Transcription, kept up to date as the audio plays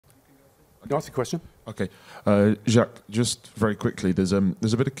You ask a question? Okay, Jacques. Just very quickly, there's a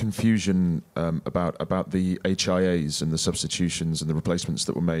bit of confusion about the HIAs and the substitutions and the replacements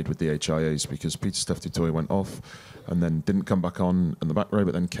that were made with the HIAs, because Pieter-Steph du Toit went off and then didn't come back on in the back row,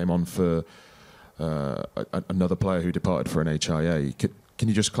 but then came on for another player who departed for an HIA. Can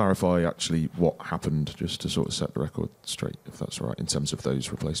you just clarify actually what happened, just to sort of set the record straight, if that's all right, in terms of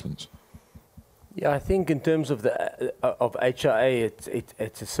those replacements? Yeah, I think in terms of the of HIA,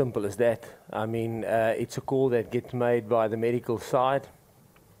 it's as simple as that. I mean, it's a call that gets made by the medical side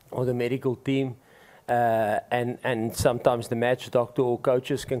or the medical team, and sometimes the match doctor or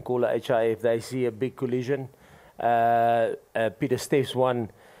coaches can call a HIA if they see a big collision. Pieter-Steph's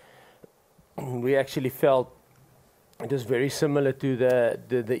one, we actually felt it was very similar to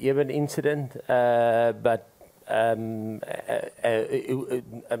the Evan incident, but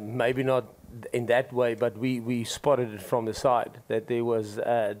maybe not in that way, but we spotted it from the side that there was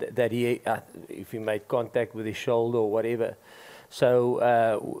that he if he made contact with his shoulder or whatever,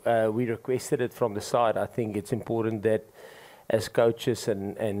 so we requested it from the side. I think it's important that as coaches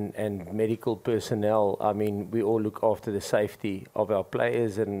and medical personnel, I mean, we all look after the safety of our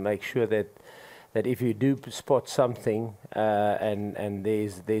players and make sure that if you do spot something and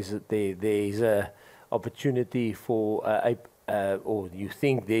there's a opportunity for or you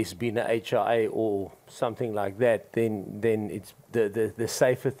think there's been a HIA or something like that, then it's the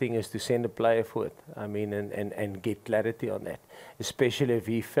safer thing is to send a player for it. I mean, and get clarity on that, especially if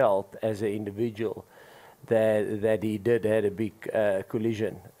he felt as an individual that he did had a big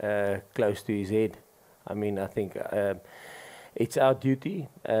collision close to his head. I mean, I think it's our duty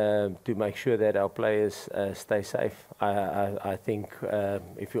to make sure that our players stay safe. I think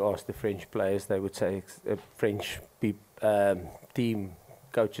if you ask the French players, they would say, French team,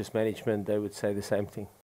 coaches, management, they would say the same thing.